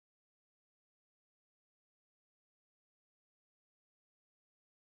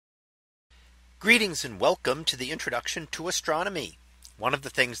Greetings and welcome to the introduction to astronomy. One of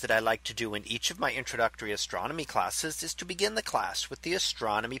the things that I like to do in each of my introductory astronomy classes is to begin the class with the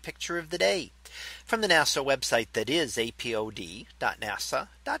astronomy picture of the day from the NASA website, that is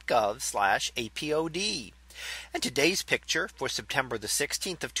apod.nasa.gov/apod. And today's picture for September the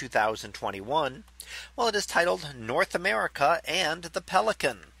 16th of 2021. Well, it is titled North America and the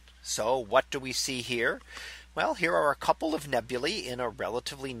Pelican. So what do we see here? Well, here are a couple of nebulae in a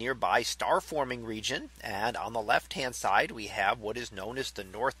relatively nearby star forming region. And on the left hand side, we have what is known as the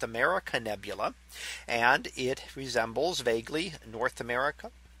North America Nebula. And it resembles vaguely North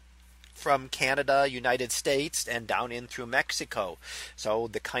America from Canada, United States, and down in through Mexico. So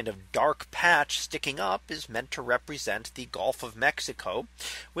the kind of dark patch sticking up is meant to represent the Gulf of Mexico,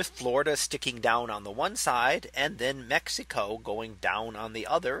 with Florida sticking down on the one side and then Mexico going down on the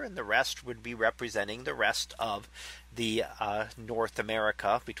other. And the rest would be representing the rest of the North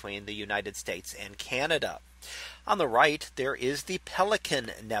America between the United States and Canada. On the right, there is the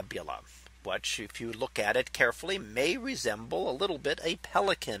Pelican Nebula, which, if you look at it carefully, may resemble a little bit a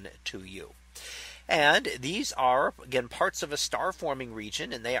pelican to you. And these are, again, parts of a star forming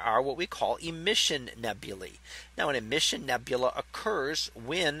region, and they are what we call emission nebulae. Now, an emission nebula occurs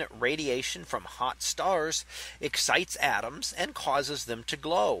when radiation from hot stars excites atoms and causes them to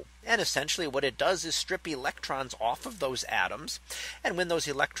glow. And essentially what it does is strip electrons off of those atoms. And when those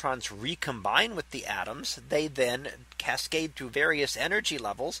electrons recombine with the atoms, they then cascade through various energy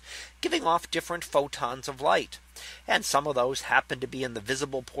levels, giving off different photons of light. And some of those happen to be in the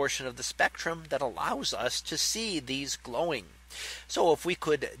visible portion of the spectrum that allows us to see these glowing. So if we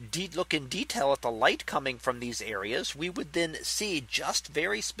could look in detail at the light coming from these areas, we would then see just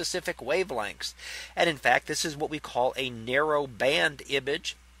very specific wavelengths. And in fact, this is what we call a narrow band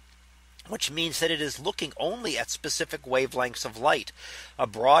image, which means that it is looking only at specific wavelengths of light. A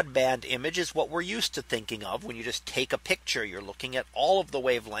broadband image is what we're used to thinking of when you just take a picture. You're looking at all of the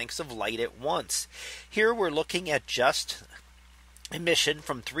wavelengths of light at once. Here we're looking at just emission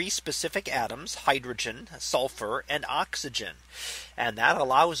from three specific atoms: hydrogen, sulfur, and oxygen. And that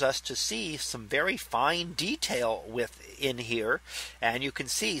allows us to see some very fine detail within here. And you can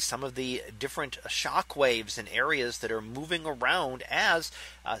see some of the different shock waves in areas that are moving around as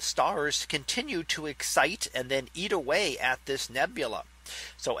stars continue to excite and then eat away at this nebula.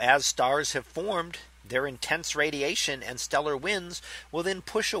 So as stars have formed, their intense radiation and stellar winds will then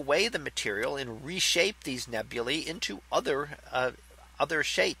push away the material and reshape these nebulae into other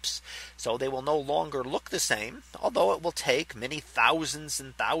shapes. So they will no longer look the same, although it will take many thousands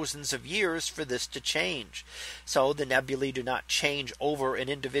and thousands of years for this to change. So the nebulae do not change over an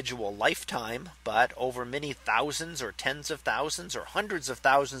individual lifetime, but over many thousands or tens of thousands or hundreds of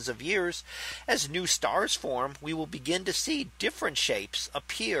thousands of years. As new stars form, we will begin to see different shapes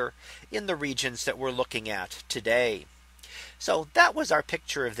appear in the regions that we're looking at today. So that was our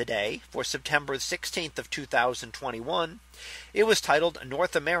picture of the day for September 16th of 2021. It was titled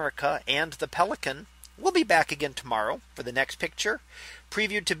North America and the Pelican. We'll be back again tomorrow for the next picture,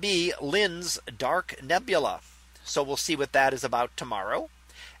 previewed to be Lynn's Dark Nebula. So we'll see what that is about tomorrow.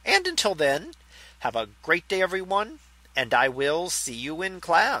 And until then, have a great day, everyone, and I will see you in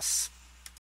class.